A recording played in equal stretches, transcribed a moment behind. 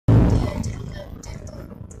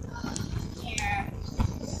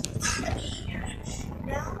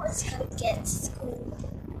get to school.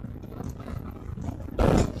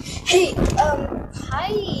 Hey,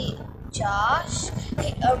 hi, Josh.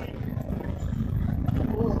 Hey, hi.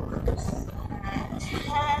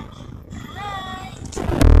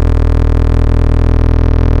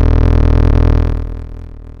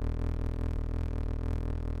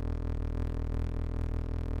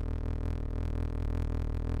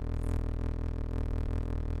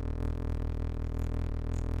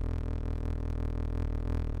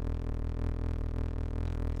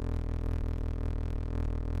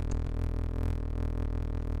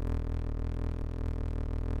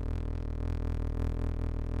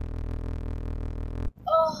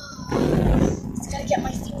 Oh, just gotta get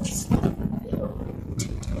my things.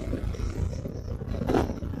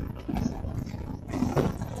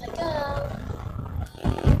 Let go.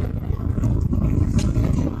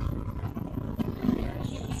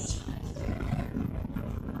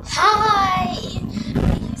 Hi.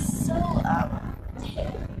 So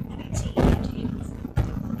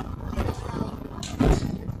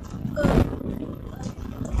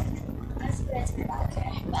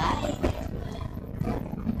Bye.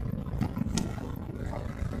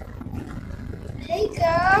 Hey,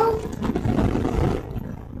 girl.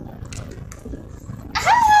 I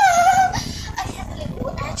can't believe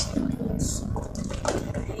what actually is.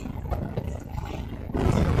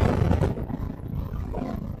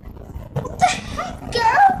 What the heck,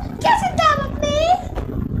 girl? Get down with me.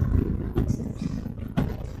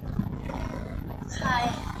 Hi.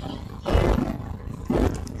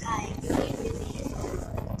 Hi.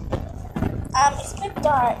 It's a bit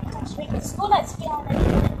dark. The school lights be on any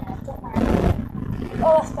minute now. Don't worry.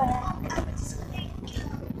 Oh, that's better. I'm just going to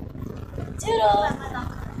doodle.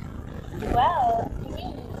 Wow.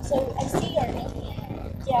 So I see your name.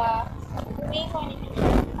 Yeah. I've only been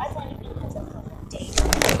here for a couple of days.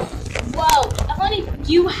 Whoa.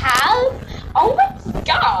 You have? Oh my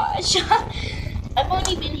gosh. I've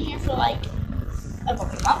only been here for like a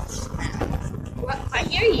month now. What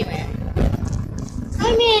year are you in?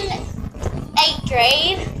 I'm in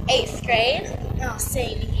 8th grade. Oh,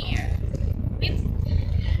 same here.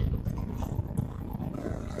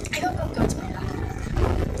 I don't go to my locker.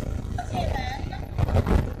 Okay then.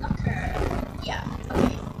 Locker. Yeah,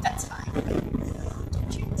 okay, that's fine.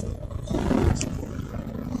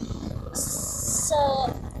 So,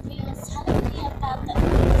 you were telling me about the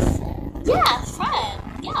yeah, friend.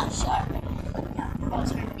 Yeah, sure. Yeah, what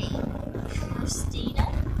was her name? Christina,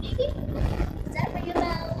 maybe? Does that ring a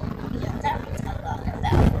bell? Yeah, that rings a lot of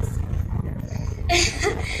bells.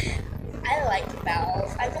 I like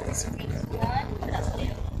bells. I got this really cool one, but that's what it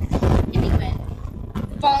is. Anyway.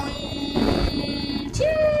 Boing!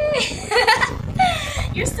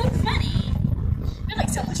 You're so funny. You're like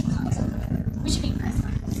so much fun. We should be best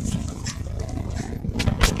friends.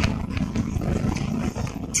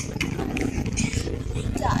 Oh my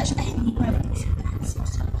gosh, I need my push pants.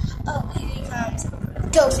 Oh, here he comes.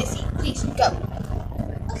 Go, Sissy. Please, go.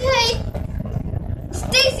 Okay.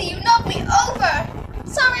 Stacy, you knocked me over.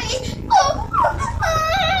 Sorry. Oh.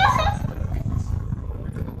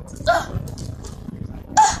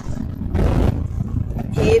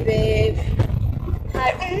 Hey, babe. Hi.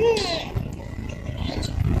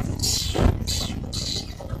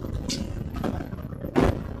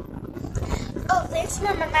 Oh, thanks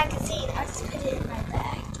for my magazine. I'll just put it in my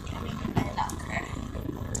bag. I mean, in my locker.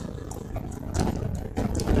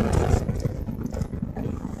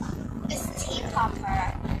 This tea popper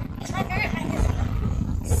is my favorite magazine.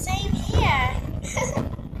 Same here.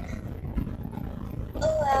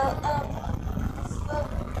 Oh well,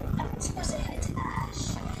 I'm supposed to head to Ash.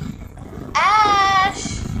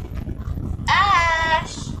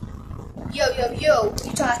 Yo,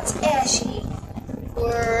 you talk to Ashy.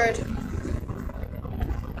 Word,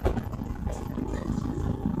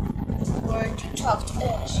 you talk to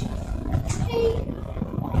Ashy. Hey,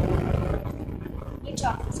 you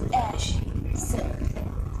talk to Ashy. So,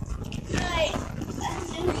 hi, I'm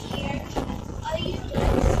new here. Are you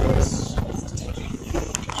doing this?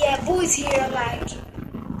 Yeah, boys here are like,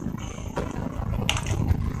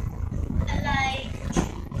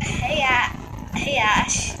 hey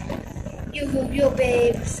Ash, yo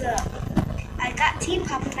babe, what's up? I got Teen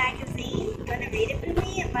Papa magazine. Gonna read it with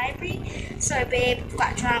me at library? Sorry babe,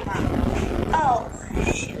 got drama. Oh,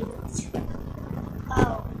 shoot.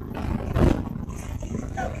 Oh,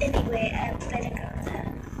 anyway, I better go then.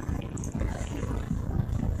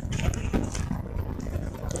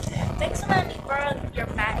 Thanks for letting me borrow your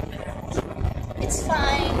backpack. It's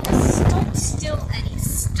fine, just don't steal any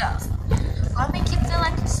stuff. I'll make you feel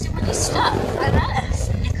like you're stealing stuff. I got a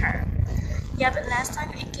snicker. Yeah, but last time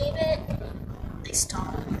I gave it, they stole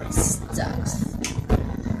my stuff.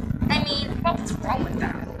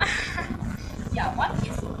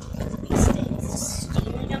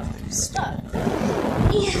 stuck.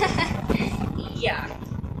 Yeah.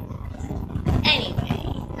 Anyway,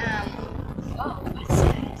 Oh, what's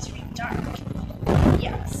that? It's really dark.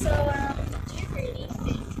 yeah, so, Do you really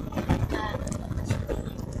think,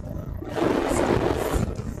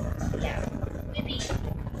 yeah. maybe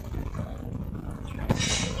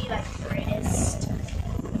like the greatest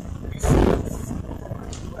mistakes?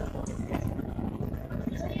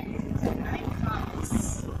 I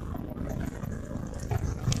promise.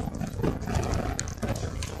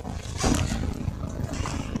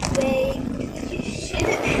 Wait, you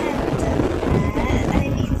shouldn't have done that. I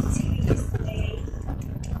mean, seriously.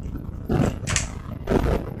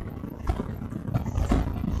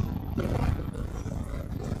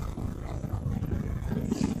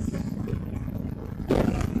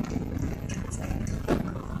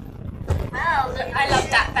 Wow, I love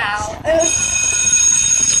that bow.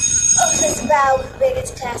 Oh, this bow, big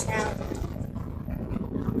as class now.